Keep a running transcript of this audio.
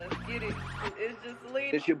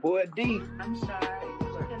It's your boy D. I'm sorry.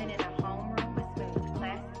 We're tuning in a homeroom with Smooth.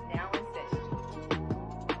 Class is now in session.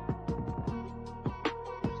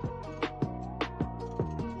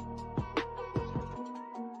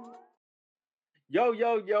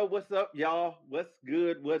 Yo, what's up, y'all? What's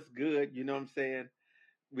good? What's good? You know what I'm saying?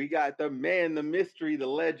 We got the man, the mystery, the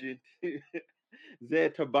legend,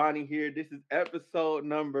 Zaid Tabani here. This is episode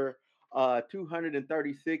number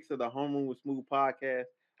 236 of the Homeroom with Smooth podcast.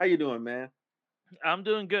 How you doing, man? I'm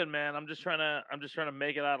doing good, man. I'm just trying to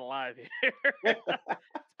make it out alive here.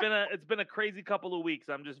 It's been a crazy couple of weeks.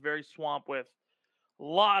 I'm just very swamped with a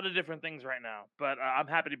lot of different things right now. But I'm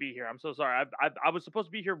happy to be here. I'm so sorry. I was supposed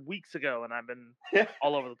to be here weeks ago, and I've been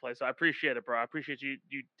all over the place. So I appreciate it, bro. I appreciate you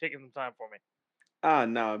taking some time for me.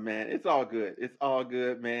 No, man. It's all good. It's all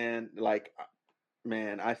good, man.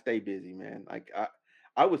 Man, I stay busy, man.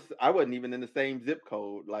 I wasn't even in the same zip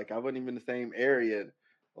code. Like I wasn't even in the same area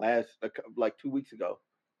like 2 weeks ago.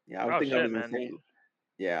 Yeah, I Oh think I shit, was in man. St.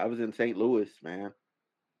 Yeah, I was in St. Louis, man.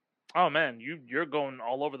 Oh man, you're going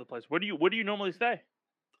all over the place. Where do you normally stay?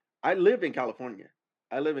 I live in California.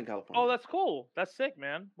 I live in Oh, California. that's cool. That's sick,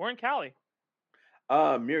 man. We're in Cali.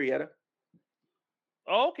 Murrieta.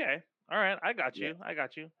 Oh, okay. All right. I got Yeah.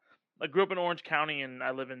 you. I grew up in Orange County, and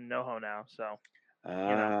I live in NoHo now. So you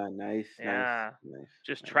know. Nice, Yeah, nice.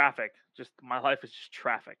 just Nice. traffic. Just my life is just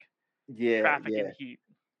traffic, Yeah, traffic and yeah, heat.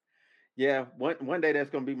 yeah. One day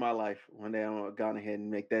that's gonna be my life. One day I'm gonna go ahead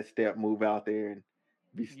and make that step, move out there, and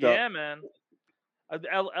be stuck. Yeah, man.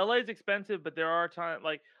 LA is expensive, but there are times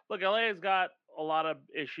like look, LA has got a lot of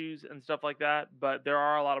issues and stuff like that, but there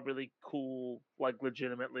are a lot of really cool, like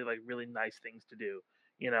legitimately, like really nice things to do.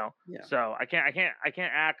 You know, Yeah. so I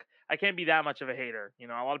can't be that much of a hater. You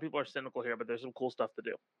know, a lot of people are cynical here, but there's some cool stuff to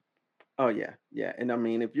do. Oh yeah, yeah. And I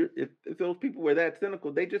mean, if those people were that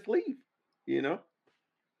cynical, they just leave. You know.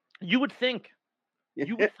 You would think, Yeah.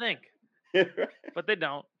 but they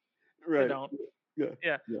don't. They Right. don't. Yeah.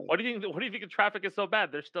 Yeah. Yeah. What do you think? What do you think the traffic is so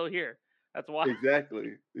bad? They're still here. That's why.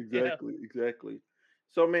 Exactly. Yeah. Exactly.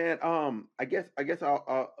 So man, I guess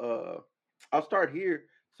I'll start here.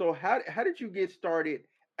 So how did you get started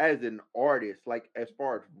as an artist, like as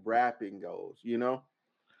far as rapping goes, you know?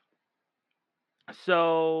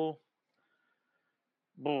 So,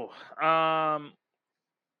 boo,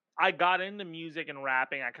 I got into music and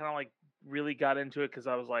rapping. I kind of like really got into it because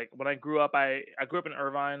I was like, when I grew up, I grew up in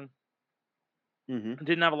Irvine. Mm-hmm.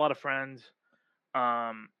 Didn't have a lot of friends.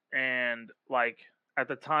 And like at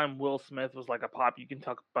the time, Will Smith was like a pop. You can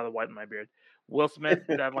tell by the white in my beard. Will Smith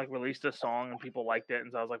that like released a song and people liked it,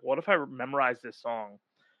 and so I was like, what if I memorize this song?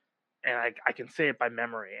 And I can say it by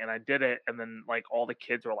memory. And I did it. And then like all the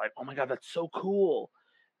kids were like, oh my God, that's so cool.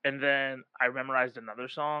 And then I memorized another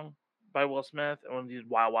song by Will Smith and when he did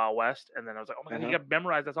Wild Wild West. And then I was like, oh my God, you Uh-huh. got to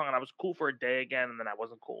memorize that song. And I was cool for a day again. And then I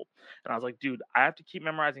wasn't cool. And I was like, dude, I have to keep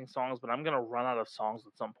memorizing songs, but I'm going to run out of songs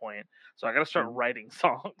at some point. So I got to start Mhm. writing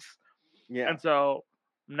songs. Yeah. And so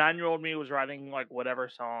 9-year-old me was writing like whatever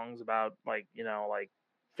songs about like, like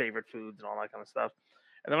favorite foods and all that kind of stuff.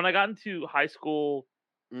 And then when I got into high school,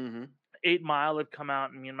 Mm-hmm. 8 Mile had come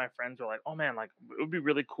out, and me and my friends were like, "Oh man, like it would be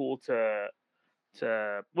really cool to."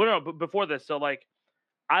 Well, no, but before this, so like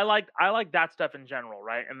I like that stuff in general,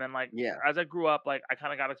 right? And then like Yeah. as I grew up, like I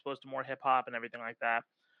kind of got exposed to more hip hop and everything like that.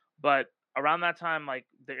 But around that time, like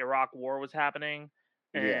the Iraq War was happening,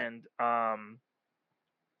 Yeah. and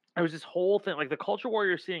it was this whole thing. Like the culture war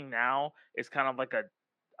you're seeing now is kind of like a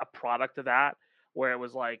product of that, where it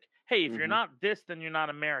was like, hey, if you're Mm-hmm. not this, then you're not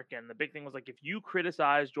American. The big thing was like, if you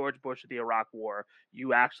criticize George Bush of the Iraq War,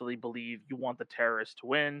 you actually believe you want the terrorists to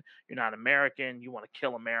win. You're not American. You want to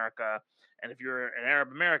kill America. And if you're an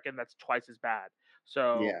Arab American, that's twice as bad.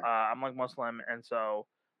 So Yeah. I'm like Muslim, and so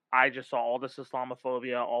I just saw all this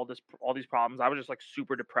Islamophobia, all these problems. I was just like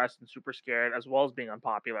super depressed and super scared, as well as being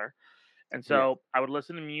unpopular. And Yeah. so I would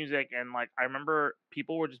listen to music, and like I remember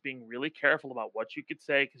people were just being really careful about what you could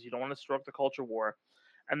say because you don't want to stroke the culture war.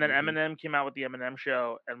 And then Mm-hmm. Eminem came out with the Eminem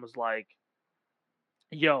Show and was like,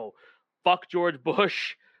 "Yo, fuck George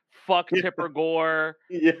Bush, fuck Tipper Gore,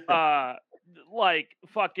 Yeah. uh, like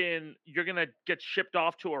fucking, you're gonna get shipped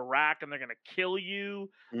off to Iraq and they're gonna kill you.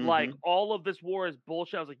 Like Mm-hmm. all of this war is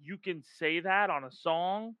bullshit." I was like, "You can say that on a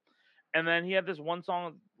song?" And then he had this one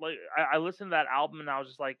song, like I listened to that album and I was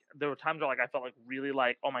just like, there were times where like I felt like really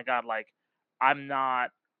like, oh my God, like I'm not,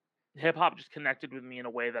 hip hop just connected with me in a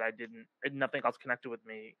way that I didn't, and nothing else connected with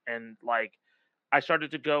me. And like I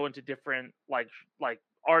started to go into different like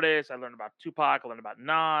artists. I learned about Tupac, I learned about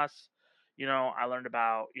Nas, I learned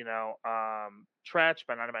about, Tretch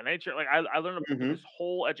by Night by Nature. Like I learned Mm-hmm. this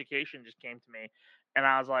whole education just came to me, and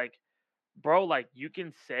I was like, bro, like you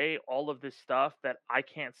can say all of this stuff that I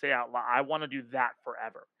can't say out loud. I want to do that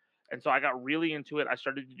forever. And so I got really into it. I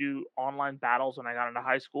started to do online battles when I got into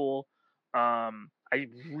high school. I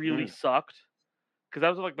really Mm. sucked because that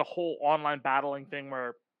was like the whole online battling thing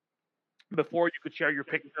where before you could share your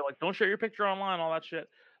picture, like don't share your picture online, all that shit.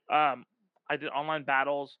 Um, I did online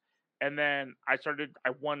battles, and then I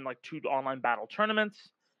won like 2 online battle tournaments,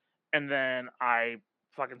 and then I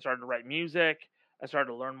fucking started to write music. I started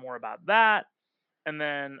to learn more about that, and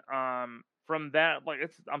then from that, like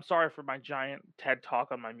I'm sorry for my giant TED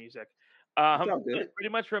talk on my music. It's all But good. pretty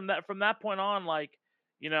much from that point on, like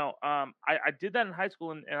I did that in high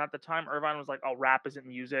school, and at the time Irvine was like, "Oh, rap isn't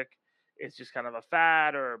music; it's just kind of a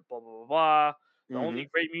fad," or blah blah blah blah. The only Hmm.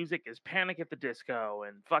 great music is Panic at the Disco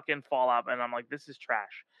and fucking Fallout, and I'm like, this is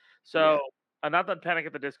trash. So, Yeah. not that Panic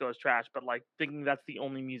at the Disco is trash, but like thinking that's the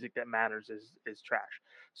only music that matters is trash.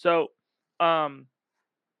 So, um,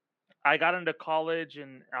 I got into college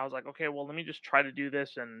and I was like, okay, well, let me just try to do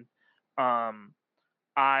this. And um,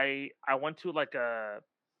 I went to like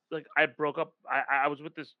I broke up. I was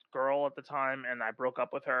with this girl at the time, and I broke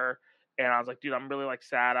up with her. And I was like, dude, I'm really like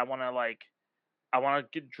sad. I want to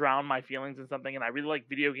get drown my feelings in something. And I really like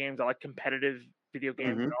video games. I like competitive video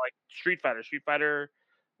games. And Hmm. I like Street Fighter. Street Fighter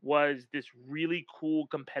was this really cool,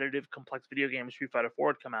 competitive, complex video game. Street Fighter 4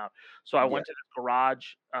 had come out, so I Yeah. went to this garage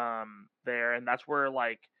there, and that's where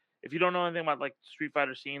like if you don't know anything about like Street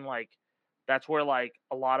Fighter scene, like that's where like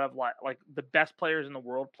a lot of like the best players in the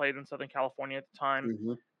world played in Southern California at the time,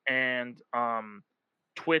 Hmm. and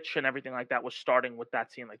Twitch and everything like that was starting with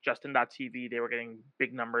that scene, like Justin.tv, they were getting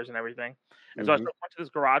big numbers and everything. And so I Hmm. went to this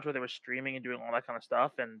garage where they were streaming and doing all that kind of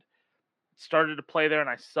stuff, and started to play there, and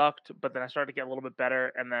I sucked, but then I started to get a little bit better,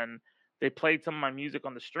 and then they played some of my music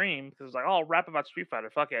on the stream because it was like, oh, I'll rap about Street Fighter,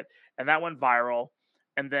 fuck it, and that went viral.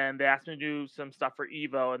 And then they asked me to do some stuff for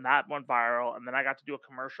Evo, and that went viral. And then I got to do a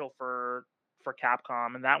commercial for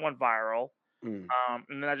Capcom, and that went viral. Mm.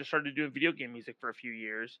 And then I just started doing video game music for a few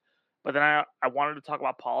years. But then I wanted to talk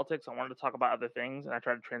about politics. I wanted to talk about other things, and I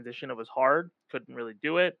tried to transition. It was hard. Couldn't really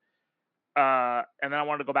do it. And then I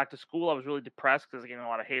wanted to go back to school. I was really depressed because I was getting a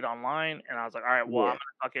lot of hate online, and I was like, all right, well,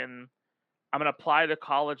 Yeah. I'm gonna apply to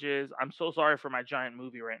colleges. I'm so sorry for my giant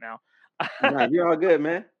movie right now. No, you're all good,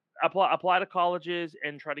 man. Apply to colleges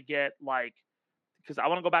and try to get like because I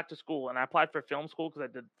want to go back to school, and I applied for film school because I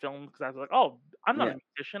did film because I was like, oh, I'm not a Yeah.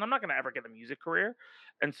 musician. I'm not gonna ever get a music career,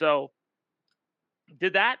 and so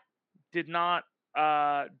did that. Did not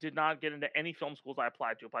get into any film schools I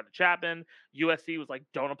applied to. Applied to Chapman. USC was like,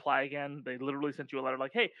 don't apply again. They literally sent you a letter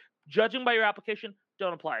like, hey, judging by your application,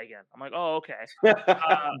 don't apply again. I'm like, oh, okay.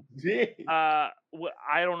 Jeez. I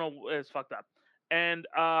don't know. It's fucked up. And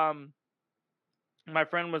my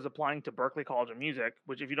friend was applying to Berklee College of Music,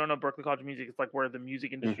 which if you don't know Berklee College of Music, it's like where the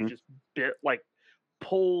music industry Hmm. just like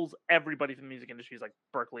pulls everybody from the music industry is like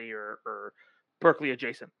Berkeley or Berkeley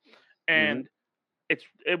adjacent. Hmm. And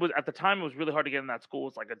it was at the time it was really hard to get in that school.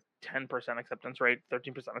 It's like a 10% acceptance rate,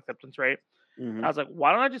 13% acceptance rate. I Hmm. was like,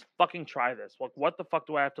 why don't I just fucking try this? Like, what the fuck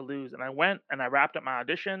do I have to lose? And I went and I wrapped up my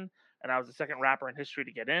audition, and I was the second rapper in history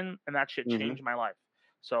to get in, and that shit Hmm. changed my life.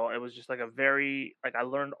 So it was just like a very like I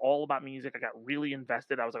learned all about music. I got really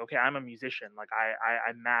invested. I was like, okay, I'm a musician. Like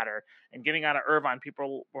I matter. And getting out of Irvine,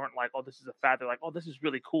 people weren't like, oh, this is a fad. They're like, oh, this is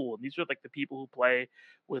really cool. And these are like the people who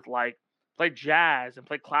with like play jazz and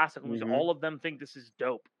play classical music. Hmm. All of them think this is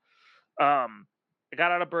dope. I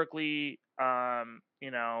got out of Berkeley.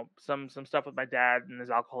 Some stuff with my dad and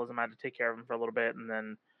his alcoholism. I had to take care of him for a little bit, and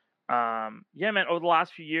then, yeah, man. Over the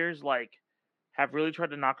last few years, like, have really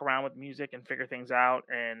tried to knock around with music and figure things out.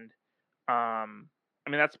 And I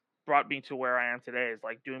mean, that's brought me to where I am today. Is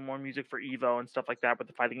like doing more music for Evo and stuff like that with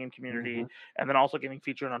the fighting game community, Hmm. and then also getting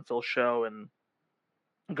featured on Phil's show and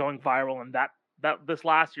going viral. And that this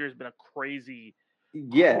last year has been a Yeah.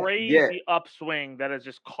 Yeah. crazy upswing that has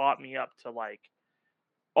just caught me up to like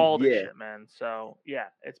all this Yeah. shit, man. So yeah,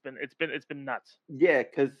 it's been nuts. Yeah.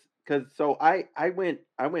 Cause so I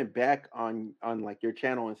went back on like your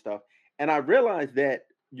channel and stuff, and I realized that,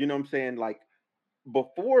 what I'm saying, like,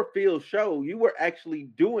 before Phil's show, you were actually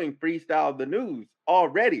doing Freestyle the News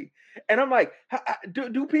already. And I'm like,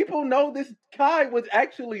 do people know this guy was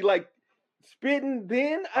actually like spitting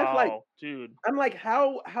then? Oh, dude. I'm like,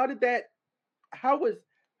 how did that how was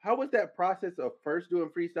how was that process of first doing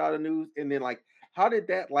Freestyle the News, and then like how did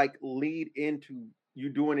that like lead into you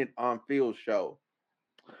doing it on Phil's show?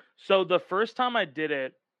 So the first time I did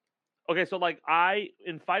it, okay, so like I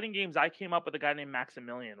in fighting games, I came up with a guy named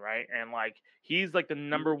Maximilian, right? And like he's like the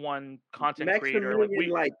number one content creator. Like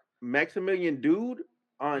Maximilian, like Maximilian Dude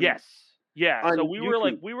on yes, yeah. So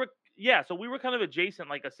YouTube. we were yeah, so we were kind of adjacent.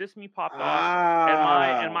 Like Assist Me popped off, and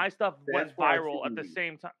Ah, my stuff that's went why I viral at seen the you.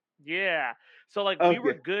 same time. Yeah, so like we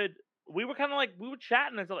were Okay. good. We were kind of like we were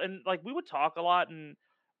chatting and like we would talk a lot, and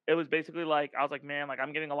it was basically like I was like, man, like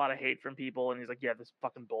I'm getting a lot of hate from people, and he's like, yeah, this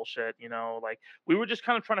fucking bullshit, you know. Like we were just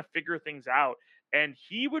kind of trying to figure things out, and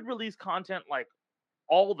he would release content like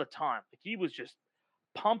all the time. Like he was just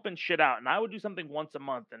pumping shit out, and I would do something once a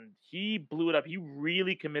month, and he blew it up. He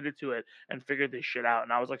really committed to it and figured this shit out,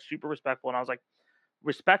 and I was like super respectful, and I was like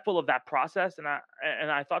respectful of that process, and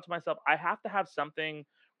I thought to myself, I have to have something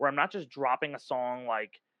where I'm not just dropping a song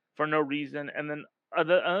like for no reason. And then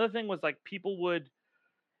another thing was like people would.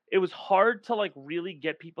 It was hard to like really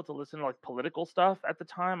get people to listen to like political stuff at the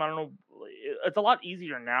time. I don't know. It's a lot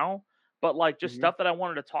easier now, but like just Mhm. stuff that I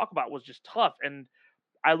wanted to talk about was just tough. And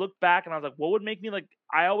I looked back and I was like, what would make me like?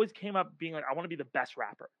 I always came up being like, I want to be the best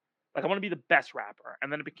rapper. Like I want to be the best rapper.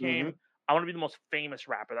 And then it Mhm. became, I want to be the most famous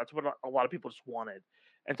rapper. That's what a lot of people just wanted.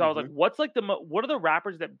 And so I was like, Mhm. what's like what are the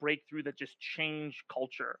rappers that break through that just change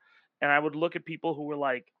culture? And I would look at people who were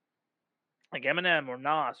like Eminem or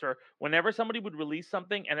Nas, or whenever somebody would release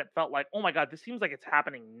something and it felt like, oh my god, this seems like it's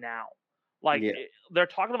happening now. Like Yeah. they're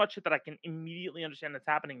talking about shit that I can immediately understand that's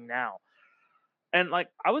happening now. And like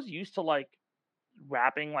I was used to like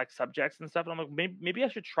rapping like subjects and stuff. And I'm like, maybe I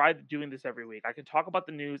should try doing this every week. I can talk about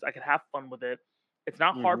the news. I can have fun with it. It's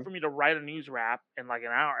not hard Mhm. for me to write a news rap in like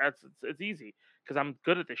an hour. It's easy because I'm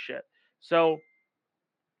good at this shit. So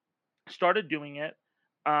started doing it.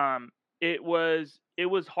 Um, it was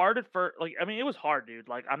hard at first. Like I mean, it was hard, dude.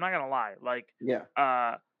 Like I'm not gonna lie. Like Yeah.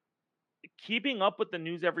 uh, keeping up with the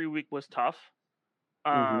news every week was tough.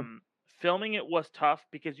 Mhm. Filming it was tough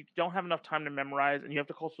because you don't have enough time to memorize, and you have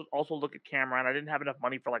to also look at camera. And I didn't have enough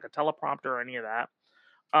money for like a teleprompter or any of that.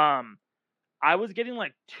 Um, I was getting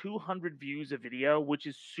like 200 views a video, which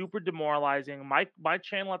is super demoralizing. My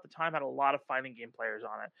channel at the time had a lot of fighting game players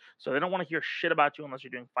on it, so they don't want to hear shit about you unless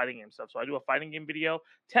you're doing fighting game stuff. So I do a fighting game video,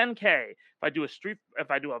 10K. If I do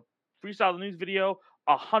a freestyle news video,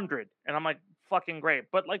 100, and I'm like fucking great.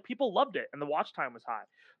 But like people loved it, and the watch time was high,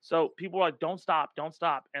 so people were like, "Don't stop, don't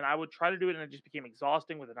stop." And I would try to do it, and it just became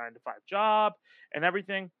exhausting with a 9 to 5 job and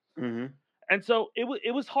everything. Mhm. And so it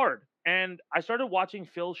was hard. And I started watching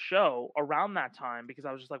Phil's show around that time because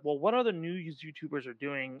I was just like, well, what other news YouTubers are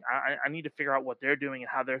doing? I need to figure out what they're doing and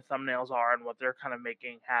how their thumbnails are and what they're kind of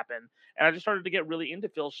making happen. And I just started to get really into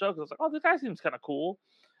Phil's show because I was like, oh, this guy seems kind of cool,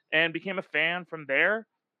 and became a fan from there.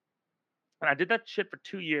 And I did that shit for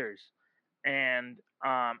 2 years. And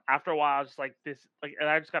after a while, I was just like this, like, and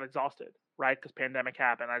I just got exhausted, right? Because pandemic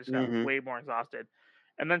happened, I just got Mhm. way more exhausted.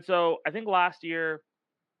 And then so I think last year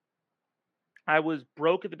I was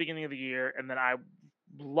broke at the beginning of the year, and then I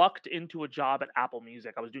lucked into a job at Apple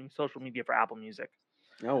Music. I was doing social media for Apple Music,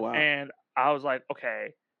 Oh wow. and I was like,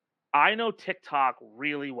 okay, I know TikTok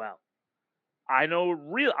really well. I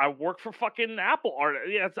work for fucking Apple art.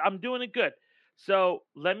 Yes, I'm doing it good. So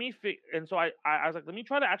let me and so I was like, let me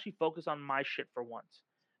try to actually focus on my shit for once.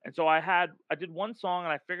 And so I did one song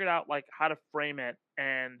and I figured out like how to frame it,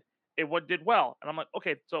 and it what did well. And I'm like,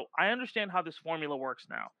 okay, so I understand how this formula works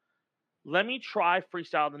now. Let me try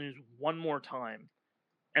freestyle the news one more time,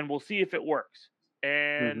 and we'll see if it works.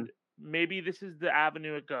 And Mhm. maybe this is the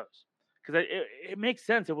avenue it goes, because it makes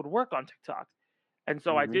sense. It would work on TikTok. And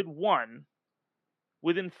so I Mhm. did one.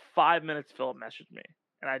 Within 5 minutes, Philip messaged me,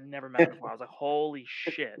 and I'd never met him before. I was like, holy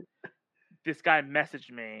shit. This guy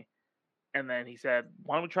messaged me, and then he said,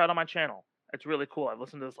 why don't we try it on my channel? It's really cool. I've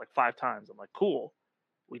listened to this like 5 times. I'm like, cool.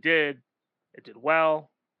 We did. It did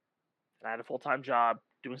well. And I had a full time job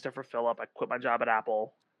doing stuff for Philip. I quit my job at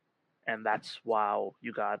Apple, and that's wow,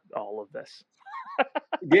 you got all of this.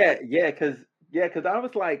 Yeah, cause I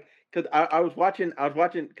was like, cause I was watching,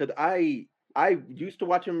 cause I used to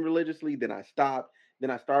watch him religiously, then I stopped,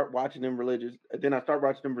 then I start watching him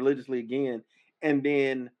religiously again, and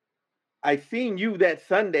then I seen you that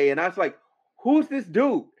Sunday, and I was like, who's this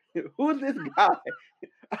dude? Who's this guy?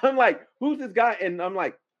 I'm like, who's this guy? And I'm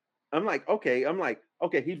like, okay,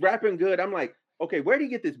 he's rapping good. I'm like, okay, where did he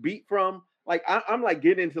get this beat from? Like, I'm like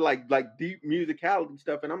getting into like deep musicality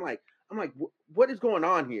stuff, and I'm like, what is going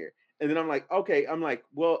on here? And then I'm like, okay, I'm like,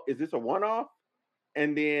 well, is this a one off?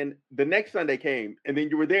 And then the next Sunday came, and then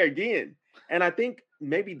you were there again. And I think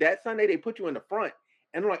maybe that Sunday they put you in the front.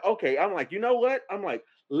 And I'm like, okay, I'm like, you know what? I'm like,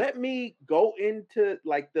 let me go into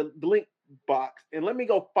like the link box and let me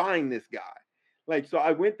go find this guy. Like, so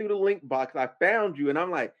I went through the link box, I found you, and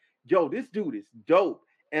I'm like, yo, this dude is dope.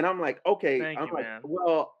 And I'm like, okay, Thank I'm you, like, man.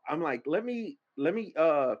 well, I'm like, let me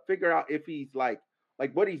figure out if he's like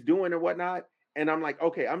what he's doing or whatnot. And I'm like,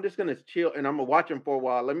 okay, I'm just gonna chill and I'm gonna watch him for a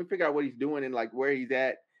while. Let me figure out what he's doing and like where he's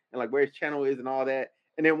at. and like where his channel is and all that.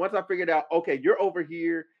 And then once I figured out, okay, you're over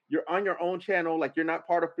here, you're on your own channel, like you're not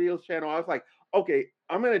part of Phil's channel. I was like, okay,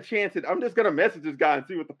 I'm gonna chance it. I'm just gonna message this guy and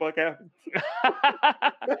see what the fuck happens.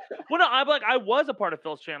 Well, no, I was a part of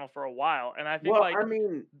Phil's channel for a while, and I think Well, like I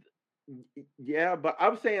mean, yeah, but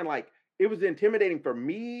I'm saying like it was intimidating for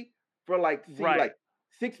me for like see right, like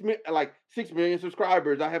 6 million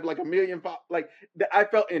subscribers. I have like a million like I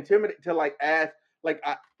felt intimidated to like ask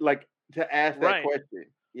to ask that right. question.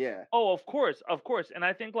 Yeah. Oh, of course. And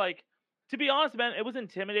I think like to be honest, man, it was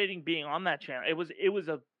intimidating being on that channel. It was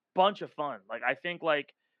a bunch of fun. Like I think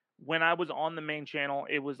like when I was on the main channel,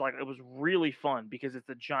 it was really fun because it's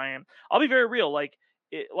a giant. I'll be very real, like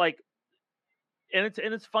it like and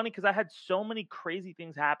it's funny because I had so many crazy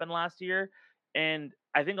things happen last year, and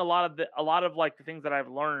I think a lot of like the things that I've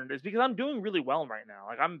learned is because I'm doing really well right now.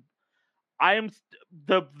 Like I am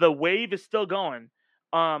the wave is still going.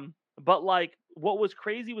 But like what was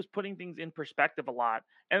crazy was putting things in perspective a lot.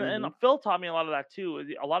 And Hmm. Phil taught me a lot of that too.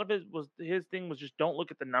 A lot of it was his thing was just don't look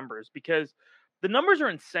at the numbers because the numbers are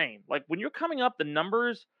insane. Like when you're coming up, the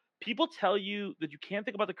numbers, people tell you that you can't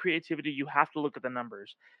think about the creativity, you have to look at the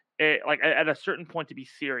numbers. Like at a certain point to be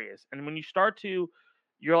serious. And when you start to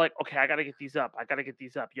you're like, okay, I gotta get these up. I gotta get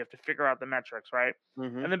these up. You have to figure out the metrics, right?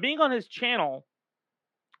 And Hmm. then being on his channel,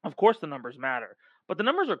 of course, the numbers matter, but the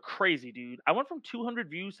numbers are crazy, dude. I went from 200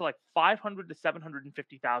 views to like 500 to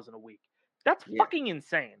 750,000 a week. That's Yeah. fucking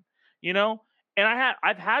insane, you know. And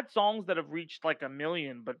I've had songs that have reached like a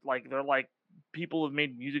million, but like they're like people have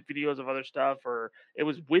made music videos of other stuff, or it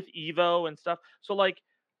was with Evo and stuff. So like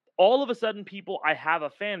all of a sudden, people I have a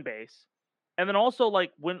fan base, and then also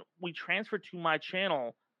like when we transferred to my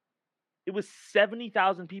channel, it was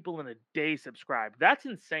 70,000 people in a day subscribed. That's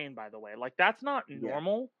insane, by the way. Like that's not Yeah.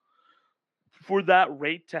 normal for that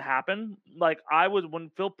rate to happen. Like I was when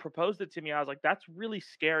Phil proposed it to me, I was like, that's really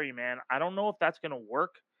scary, man. I don't know if that's gonna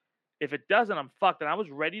work. If it doesn't, I'm fucked. And I was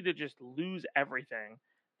ready to just lose everything.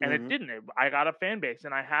 And it Hmm. didn't. I got a fan base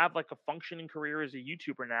and I have like a functioning career as a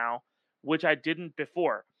YouTuber now, which I didn't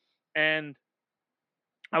before. And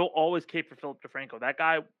I will always cape for Philip Defranco. That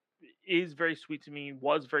guy is very sweet to me,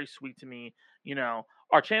 was very sweet to me. You know,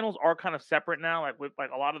 our channels are kind of separate now, like with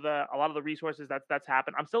like a lot of the resources that's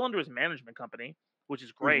happened. I'm still under his management company, which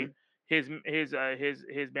is great. Hmm. His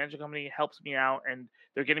management company helps me out and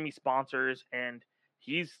they're getting me sponsors and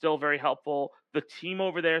he's still very helpful. The team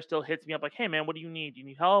over there still hits me up like, "Hey man, what do you need? Do you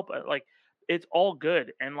need help?" Like it's all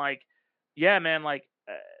good. And like yeah, man, like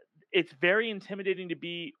it's very intimidating to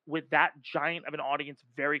be with that giant of an audience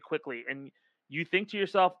very quickly. And you think to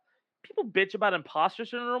yourself, people bitch about imposter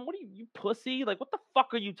syndrome. What are you pussy? Like, what the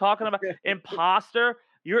fuck are you talking about? Imposter?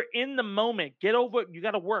 You're in the moment. Get over it. You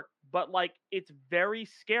got to work. But like, it's very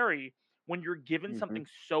scary when you're given Hmm. something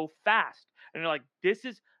so fast and you're like, this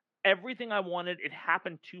is everything I wanted. It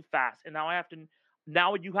happened too fast. And now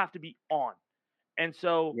you have to be on. And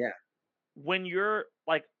so Yeah. when you're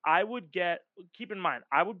like, keep in mind,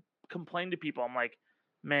 I would complain to people. I'm like,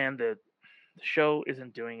 man, the show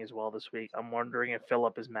isn't doing as well this week. I'm wondering if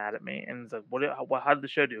Philip is mad at me. And it's like, how did the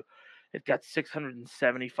show do? It got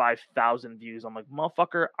 675,000 views. I'm like,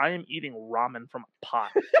 motherfucker, I am eating ramen from a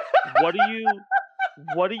pot. What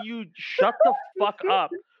do you, shut the fuck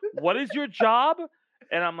up. What is your job?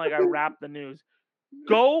 And I'm like, I wrap the news.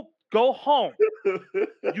 Go home.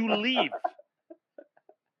 You leave.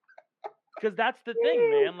 Because that's the thing,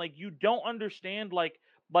 man. Like you don't understand, like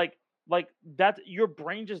like that's your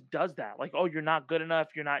brain just does that. Like, oh, you're not good enough.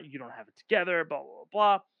 You don't have it together. Blah blah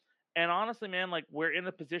blah. And honestly, man, like we're in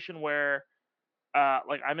a position where,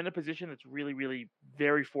 like I'm in a position that's really, really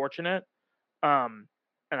very fortunate. Um,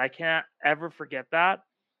 and I can't ever forget that.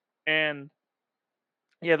 And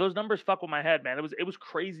yeah, those numbers fuck with my head, man. It was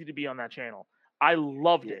crazy to be on that channel. I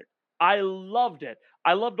loved Yeah. it. I loved it.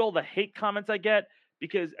 I loved all the hate comments I get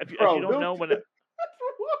because if you Bro, don't those know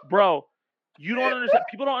bro, you don't understand.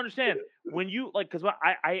 People don't understand when you like because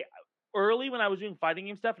I early when I was doing fighting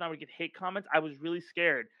game stuff and I would get hate comments, I was really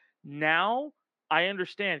scared. Now I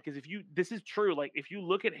understand because if you this is true. Like if you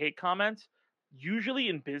look at hate comments, usually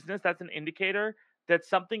in business, that's an indicator that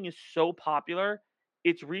something is so popular,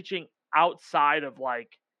 it's reaching outside of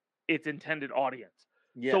like its intended audience.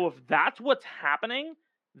 yeah. So if that's what's happening,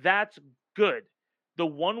 that's good. The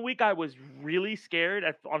one week I was really scared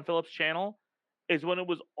on Philip's channel is when it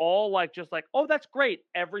was all like just like, oh, that's great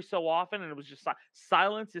every so often, and it was just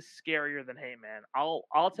silence is scarier than hate, man.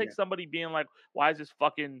 I'll take Yeah. somebody being like, why is this is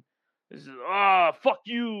fuck you.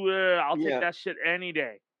 I'll take Yeah. that shit any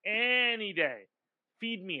day, any day.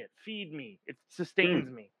 Feed me. It Mm. sustains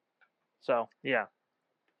me. So yeah,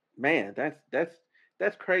 Man,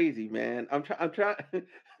 that's crazy, man. I'm trying.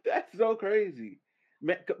 That's so crazy.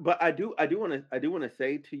 But I do want to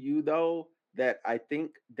say to you though that I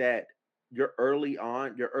think that your early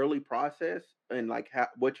process and like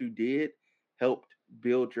what you did helped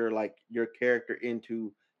build your character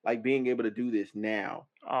into like being able to do this now.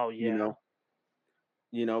 Oh You yeah, know,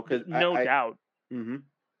 because no I doubt. hmm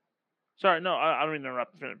Sorry, no, I don't mean to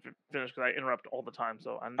interrupt. Finish because I interrupt all the time,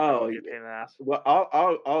 so I don't oh want to be a yeah. pain in the ass. Well, all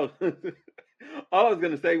all I was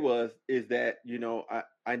gonna say is that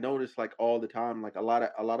I notice like all the time like a lot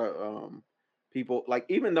of people like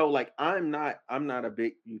even though like I'm not a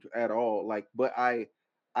big YouTuber at all like but I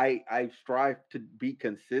strive to be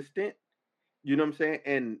consistent, you know what I'm saying?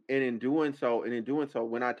 And in doing so,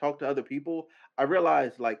 when I talk to other people, I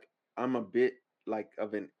realize like I'm a bit like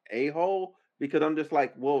of an a-hole because I'm just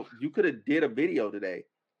like, well, you could have did a video today.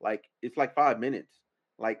 Like it's like 5 minutes.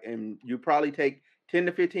 Like and you probably take 10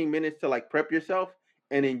 to 15 minutes to like prep yourself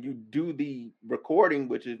and then you do the recording,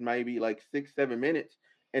 which is maybe like 6, 7 minutes,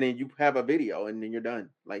 and then you have a video and then you're done.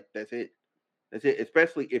 Like that's it. That's it.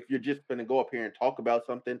 Especially if you're just gonna go up here and talk about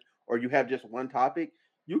something or you have just one topic,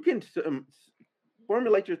 you can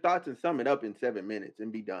formulate your thoughts and sum it up in 7 minutes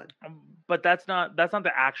and be done. But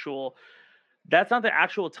that's not the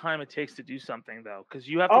actual time it takes to do something though, because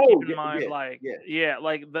you have to keep Oh in yeah, mind yeah, like yeah. yeah,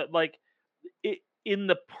 like it in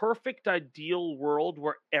the perfect ideal world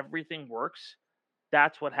where everything works,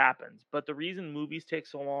 that's what happens. But the reason movies take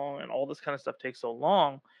so long and all this kind of stuff takes so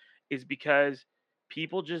long is because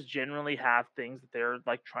people just generally have things that they're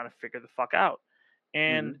like trying to figure the fuck out.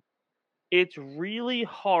 And Hmm. it's really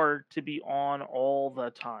hard to be on all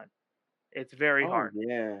the time. It's very Oh hard.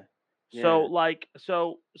 yeah, So yeah. like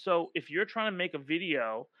so if you're trying to make a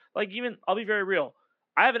video, like even I'll be very real.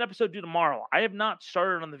 I have an episode due tomorrow. I have not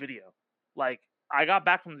started on the video. Like I got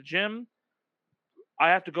back from the gym. I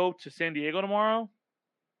have to go to San Diego tomorrow.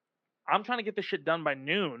 I'm trying to get this shit done by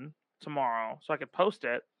noon tomorrow so I can post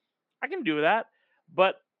it. I can do that,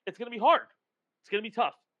 but it's gonna be hard. It's gonna be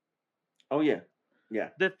tough. Oh yeah,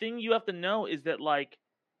 yeah. The thing you have to know is that like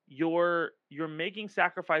you're making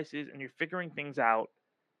sacrifices and you're figuring things out.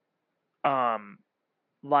 Um,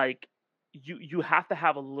 like you have to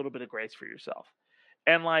have a little bit of grace for yourself.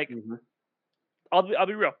 And like Hmm. I'll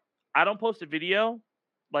be real. I don't post a video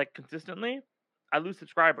like consistently. I lose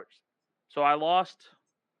subscribers. So I lost a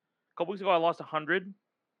couple weeks ago. I lost 100.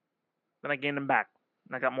 Then I gained them back,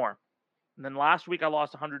 and I got more. And then last week I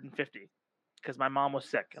lost 150 because my mom was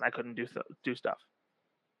sick and I couldn't do stuff.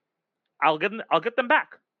 I'll get them back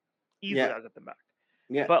easily. Yeah, I'll get them back.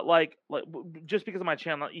 yeah. But like just because of my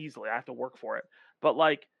channel, not easily. I have to work for it. But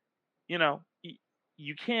like you know,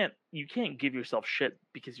 you can't give yourself shit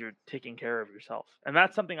because you're taking care of yourself, and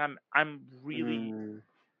that's something I'm really Mm,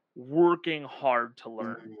 working hard to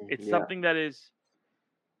learn. It's yeah. something that is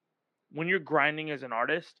when you're grinding as an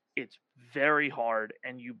artist, it's very hard,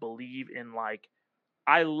 and you believe in like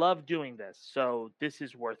I love doing this, so this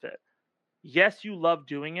is worth it. Yes, you love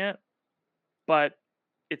doing it, but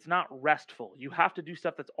it's not restful. You have to do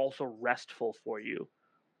stuff that's also restful for you,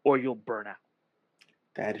 or you'll burn out.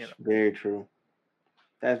 That is You know. very true.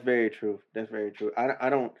 That's very true. That's very true. I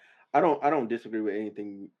don't disagree with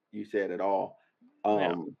anything you said at all.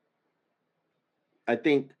 Yeah. Um, I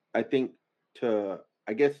think to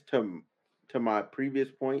I guess to my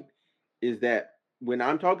previous point is that when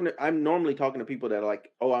I'm normally talking to people that are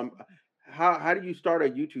like, oh, how do you start a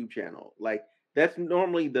YouTube channel? Like that's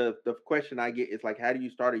normally the question I get is like, how do you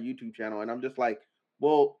start a YouTube channel? And I'm just like,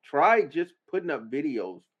 well, try just putting up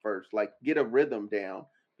videos first, like get a rhythm down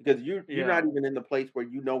because you're Yeah. not even in the place where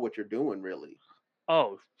you know what you're doing really.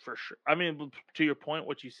 Oh, for sure. I mean, to your point,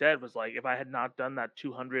 what you said was like, if I had not done that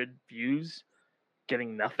 200 views,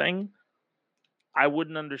 getting nothing, I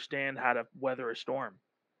wouldn't understand how to weather a storm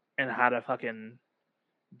and how to fucking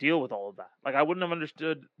deal with all of that. Like, I wouldn't have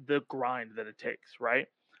understood the grind that it takes, right?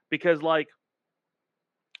 Because, like,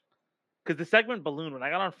 because the segment ballooned when I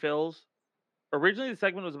got on Phil's, originally the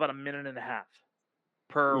segment was about a minute and a half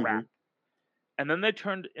per Hmm. rap. And then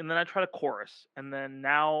and then I tried a chorus. And then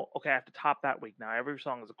now, okay, I have to top that week. Now every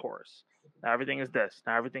song is a chorus. Now everything is this.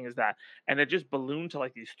 Now everything is that. And it just ballooned to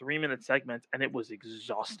like these 3 minute segments. And it was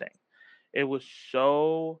exhausting. It was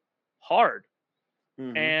so hard.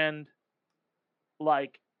 Hmm. And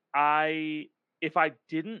like, I, if I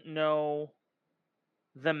didn't know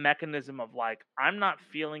the mechanism of like, I'm not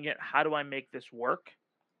feeling it. How do I make this work?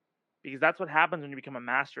 Because that's what happens when you become a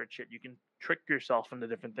master at shit. You can trick yourself into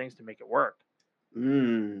different things to make it work.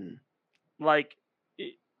 Mm. Like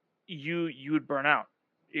it, you would burn out.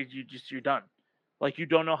 You're done. Like you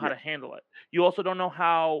don't know how Yeah. to handle it. You also don't know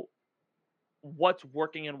how what's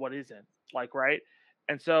working and what isn't. Like right,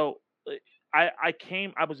 and so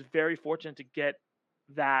I was very fortunate to get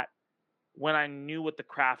that when I knew what the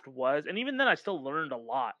craft was, and even then I still learned a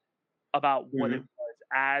lot about what it Hmm. was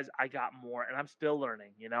as I got more, and I'm still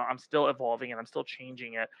learning, I'm still evolving and I'm still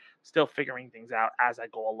changing it, still figuring things out as I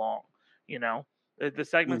go along, you know. The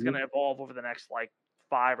segment's Hmm. gonna evolve over the next like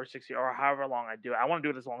 5 or 6 years or however long I do it. I want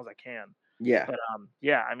to do it as long as I can. Yeah. But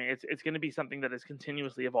yeah, I mean it's gonna be something that is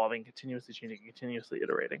continuously evolving, continuously changing, continuously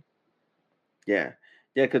iterating. Yeah,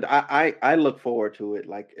 yeah, because I look forward to it.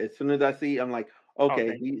 Like as soon as I see, I'm like, Oh, okay,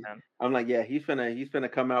 thank you, man. I'm like, yeah, he's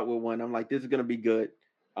finna come out with one. I'm like, this is gonna be good.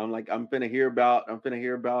 I'm like, I'm finna hear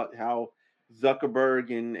about how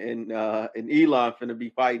Zuckerberg and Elon finna be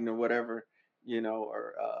fighting or whatever,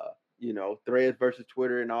 or Threads versus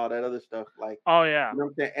Twitter and all that other stuff. Like, Oh yeah. you know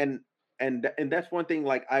what I'm saying? And that's one thing.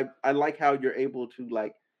 Like I like how you're able to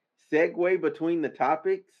like segue between the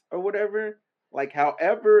topics or whatever, like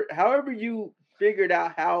however you figured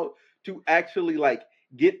out how to actually like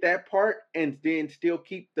get that part and then still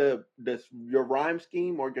keep the your rhyme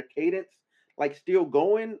scheme or your cadence like still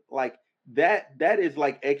going, like that is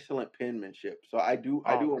like excellent penmanship. So I do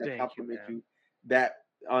Oh, want to thank you, compliment man. you that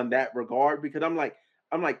on that regard, because I'm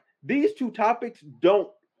like these two topics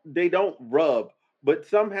don't rub, but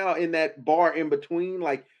somehow in that bar in between,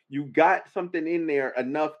 like you got something in there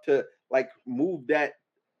enough to like move that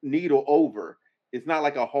needle over. It's not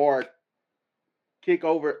like a hard kick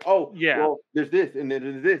over. Oh, Yeah. well, there's this, and then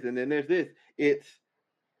there's this, and then there's this. It's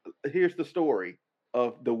here's the story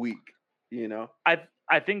of the week. You know.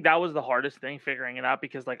 I think that was the hardest thing figuring it out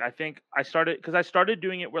because like I think I started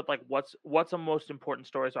doing it with like what's the most important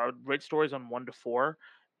story. So I would rate stories on 1 to 4,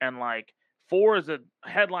 and like 4 is a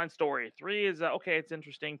headline story, 3 is okay, it's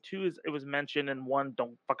interesting, 2 is it was mentioned, and 1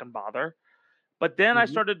 don't fucking bother. But then I Hmm.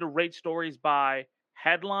 started to rate stories by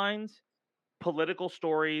headlines, political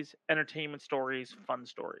stories, entertainment stories, fun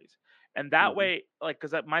stories, and that Hmm. way like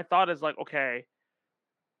because my thought is like okay,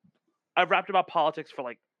 I've rapped about politics for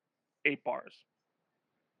like 8 bars.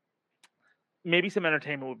 Maybe some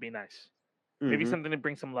entertainment would be nice. Maybe Hmm. something to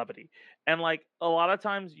bring some levity. And like a lot of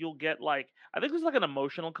times you'll get like I think there's like an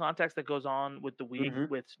emotional context that goes on with the week Hmm.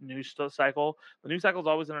 with cycle. The news cycle is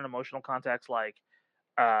always in an emotional context. Like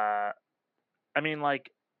uh I mean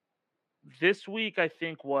like this week I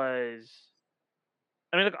think was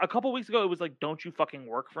I mean like, a couple weeks ago it was like don't you fucking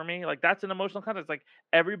work for me. Like that's an emotional context. Like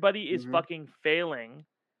everybody is Hmm. fucking failing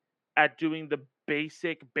at doing the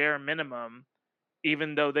basic bare minimum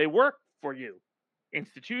even though they work for you.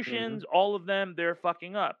 Hmm. Institutions, all of them, they're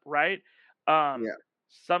fucking up, right? Um, Yeah.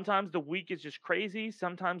 sometimes the week is just crazy.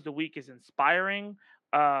 Sometimes the week is inspiring.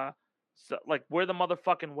 Uh, so, like where the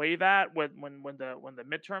motherfucking wave at when the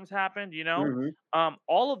midterms happened, you know? Hmm.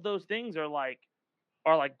 All of those things are like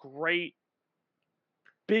great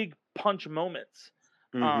big punch moments.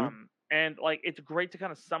 Hmm. And like it's great to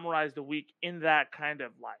kind of summarize the week in that kind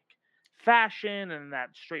of like fashion and that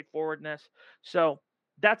straightforwardness. So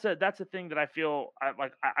that's a thing that I feel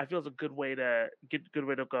I feel is a good way to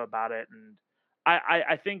go about it. And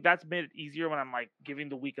I think that's made it easier when I'm like giving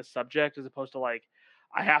the week a subject as opposed to like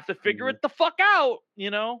I have to figure Hmm. it the fuck out,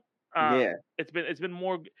 you know? Yeah. It's been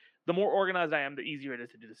more the more organized I am, the easier it is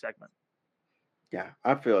to do the segment. Yeah,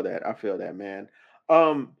 I feel that. I feel that, man.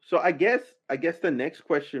 So I guess the next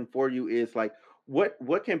question for you is like,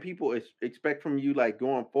 what can people expect from you like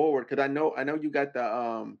going forward? Because I know you got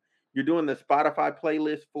you're doing the Spotify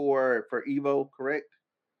playlist for Evo, correct?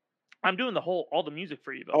 I'm doing all the music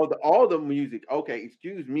for Evo. All the music. Okay,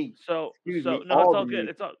 excuse So me, no, it's all the all good. music.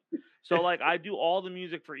 It's all so like I do all the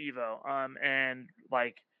music for Evo. And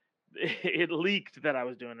like it leaked that I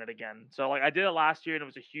was doing it again. So like I did it last year and it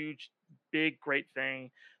was a huge, big, great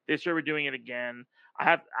thing. This year we're doing it again. I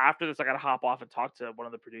have after this I gotta hop off and talk to one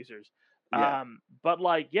of the producers. Yeah. But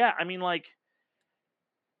like yeah, I mean like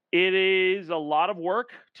it is a lot of work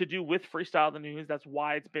to do with freestyle the news. That's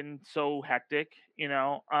why it's been so hectic, you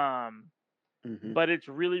know. Hmm. But it's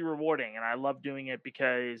really rewarding and I love doing it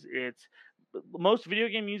because it's most video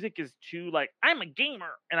game music is too like I'm a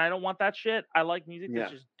gamer and I don't want that shit. I like music that's Yeah.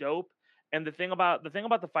 just dope. And the thing about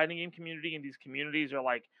the fighting game community and these communities are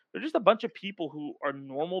like they're just a bunch of people who are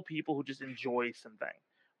normal people who just enjoy something,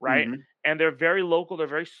 right? Hmm. And they're very local, they're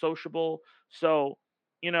very sociable. So,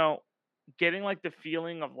 you know, getting like the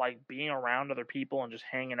feeling of like being around other people and just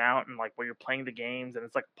hanging out and like where you're playing the games and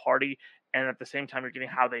it's like a party and at the same time you're getting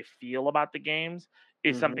how they feel about the games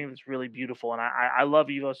is Hmm. something that's really beautiful. And I love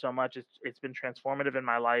Evo so much. It's been transformative in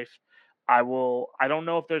my life. I don't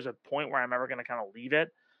know if there's a point where I'm ever gonna kind of leave it.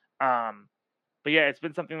 Um but yeah, it's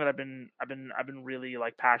been something that I've been really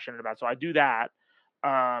like passionate about. So I do that.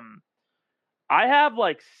 Um I have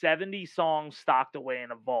like 70 songs stocked away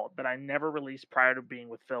in a vault that I never released prior to being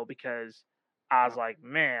with Phil because I was like,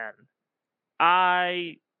 man,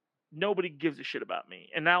 nobody gives a shit about me.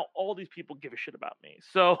 And now all these people give a shit about me.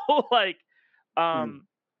 So like Mm.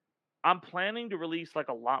 I'm planning to release like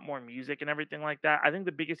a lot more music and everything like that. I think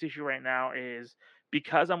the biggest issue right now is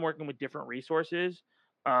because I'm working with different resources,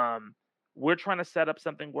 um, we're trying to set up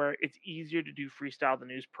something where it's easier to do freestyle the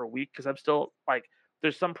news per week because I'm still like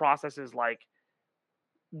there's some processes like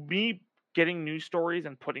me getting news stories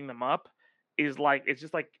and putting them up is like it's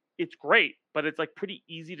just like it's great, but it's like pretty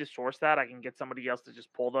easy to source that. I can get somebody else to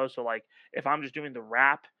just pull those. So like if I'm just doing the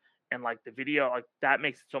rap and like the video, like that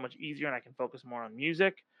makes it so much easier and I can focus more on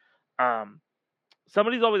music. Um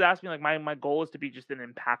Somebody's always asked me like my goal is to be just an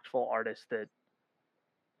impactful artist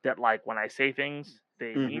that like when I say things,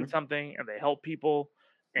 they mean Mm-hmm. something and they help people.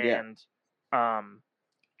 Yeah. And um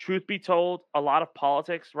truth be told, a lot of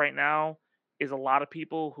politics right now is a lot of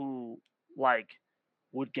people who like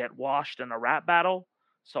would get washed in a rap battle.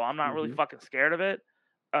 So I'm not really Mm-hmm. fucking scared of it.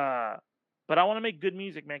 Uh, but I want to make good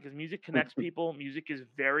music, man, because music connects people. Music is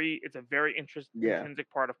it's a very Yeah. intrinsic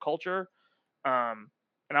part of culture. Um,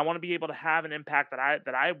 and I want to be able to have an impact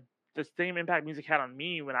the same impact music had on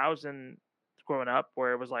me when I was in growing up,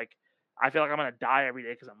 where it was like I feel like I'm gonna die every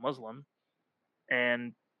day because I'm Muslim,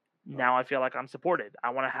 and now I feel like I'm supported.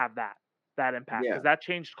 I want to have that impact Yeah. because that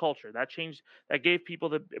changed culture. That gave people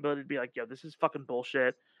the ability to be like, yo, this is fucking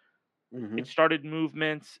bullshit. Mm-hmm. It started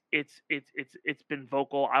movements. It's been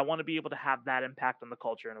vocal. I want to be able to have that impact on the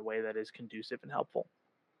culture in a way that is conducive and helpful.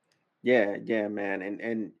 Yeah, yeah, man,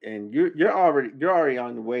 and you're already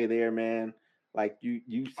on the way there, man. Like Oh, you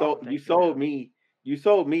thank you, sold man.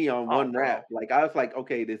 me on Oh, one rap. bro. Like I was like,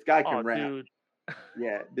 okay, this guy Oh, can rap. dude.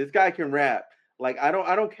 Yeah, this guy can rap. Like I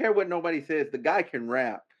don't care what nobody says. The guy can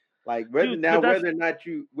rap. Like Dude, but that's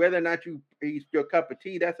whether or not you he's your cup of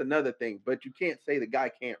tea, that's another thing. But you can't say the guy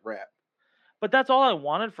can't rap. all I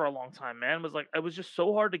wanted for a long time, man. Was like it was just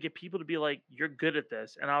so hard to get people to be like, "You're good at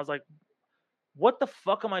this," and I was like, "What the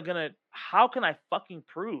fuck am I gonna? How can I fucking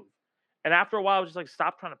prove?" And after a while, I was just like,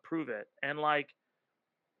 "Stop trying to prove it." And like,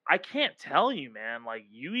 I can't tell you, man. Like,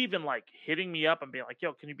 you even like hitting me up and being like,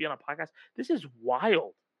 "Yo, can you be on a podcast?" This is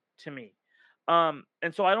wild to me.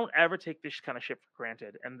 And so I don't ever take this kind of shit for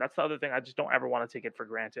granted. And that's the other thing. I just don't ever want to take it for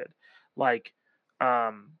granted. Like,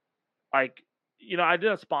 um, like I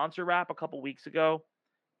did a sponsor rap a couple weeks ago,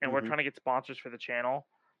 and we're Hmm. trying to get sponsors for the channel.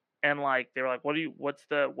 And like they were like, what's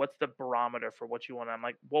the barometer for what you want? I'm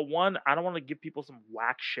like, well, one, I don't want to give people some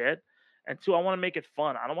whack shit. And two, I want to make it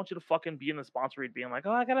fun. I don't want you to fucking be in the sponsor read being like,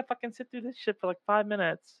 oh, I gotta fucking sit through this shit for like 5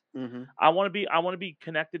 minutes. Hmm. I want to be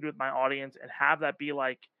connected with my audience and have that be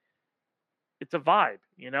like it's a vibe,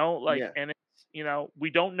 like, Yeah. and it's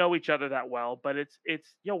we don't know each other that well, but it's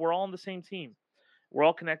we're all on the same team. We're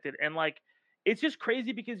all connected. And like it's just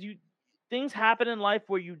crazy because things happen in life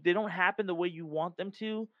where they don't happen the way you want them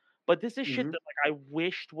to. But this is shit Hmm. that like I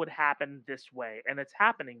wished would happen this way, and it's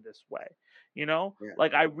happening this way. You know, Yeah.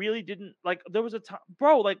 like I really didn't like. There was a time,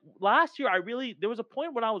 bro. Like last year, there was a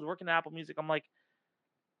point when I was working at Apple Music. I'm like,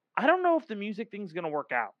 I don't know if the music thing's gonna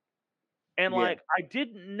work out, and Yeah. like I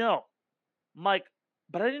didn't know, like,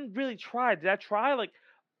 but I didn't really try. Did I try? Like,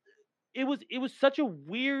 it was such a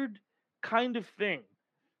weird kind of thing.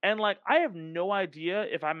 And like I have no idea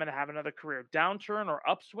if I'm gonna have another career downturn or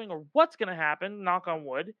upswing or what's gonna happen, knock on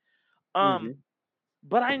wood. Um, Hmm.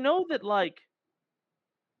 but I know that like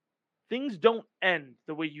things don't end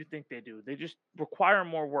the way you think they do. They just require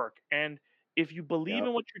more work. And if you believe Yep.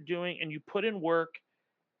 in what you're doing and you put in work,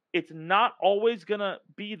 it's not always gonna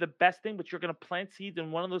be the best thing, but you're gonna plant seeds,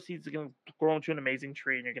 and one of those seeds is gonna grow into an amazing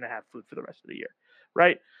tree, and you're gonna have food for the rest of the year,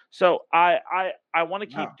 right? So I want to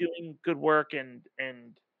keep Wow. doing good work and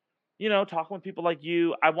talking with people like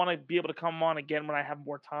you. I want to be able to come on again when I have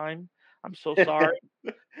more time. I'm so sorry,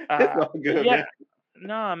 It's all but good, yeah, man.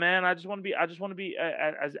 nah, man. I just want to be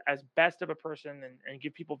as best of a person and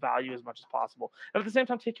give people value as much as possible, and at the same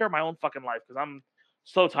time take care of my own fucking life because I'm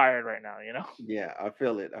so tired right now. Yeah, I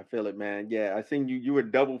feel it. I feel it, man. Yeah, I seen you. You were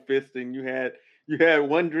double fisting. You had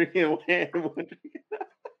one drink in one hand, one drink.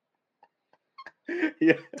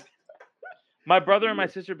 Yeah, My brother and my yeah.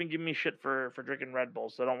 sister have been giving me shit for drinking Red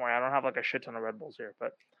Bulls, so don't worry. I don't have like a shit ton of Red Bulls here,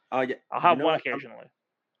 but Oh yeah. I'll You have know one what? occasionally.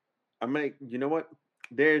 You know what?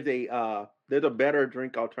 There's a better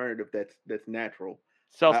drink alternative that's natural.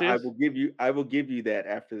 I Celsius, will give you that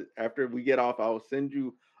after we get off. I will send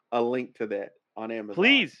you a link to that on Amazon.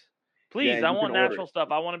 please, Yeah, please. and I you can want order natural it. stuff.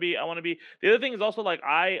 I want to be. The other thing is also like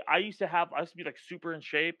I used to be like super in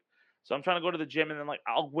shape, so I'm trying to go to the gym and then like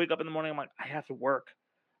I'll wake up in the morning. I'm like I have to work.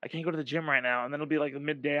 I can't go to the gym right now. And then it'll be like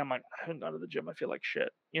midday. I'm like, I haven't gone to the gym. I feel like shit,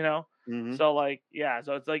 you know? Mm-hmm. So like, yeah.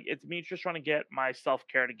 So it's like, it's me just trying to get my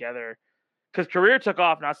self-care together because career took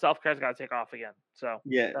off. Now self-care's got to take off again. So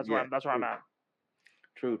Yeah, that's yeah. where I'm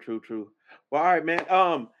True. at. True. Well, all right, man.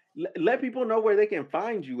 Let people know where they can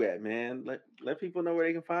find you at, man. Let people know where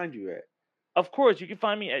they can find you at. Of course, you can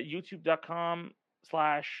find me at youtube.com/@Zaid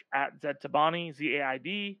Tabani,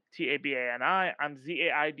 ZaidTabani. I'm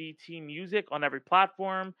ZaidT Music on every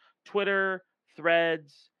platform, Twitter,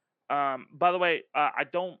 Threads. By the way,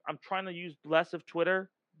 I'm trying to use less of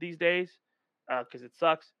Twitter these days because it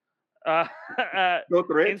sucks. Uh, No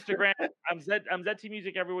threats. Instagram, I'm ZT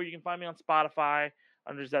Music everywhere. You can find me on Spotify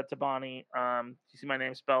under Zaid Tabani. You see my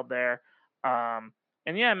name spelled there.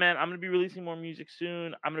 And yeah, man, I'm gonna be releasing more music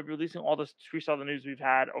soon. I'm gonna be releasing all this freestyle the news we've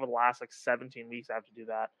had over the last like 17 weeks. I have to do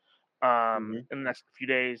that in the next few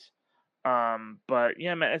days. But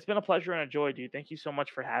yeah, man, it's been a pleasure and a joy, dude. Thank you so much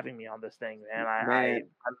for having me on this thing, man. Man,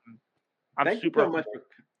 I'm thank you super so much humbled.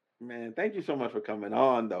 man. Thank you so much for coming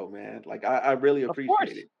on, though, man. Like I really Of appreciate course,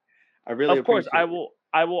 it. I really I appreciate it. will.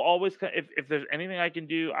 I will always if there's anything I can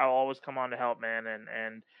do, I'll always come on to help, man.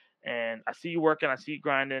 And I see you working, I see you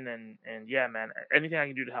grinding, and yeah, man, anything I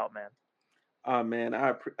can do to help, man. Man,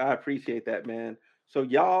 I appreciate that, man. So,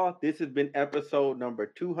 y'all, this has been episode number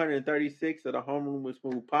 236 of the Homeroom with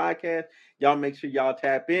Smooth podcast. Y'all make sure y'all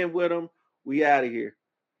tap in with them. We out of here.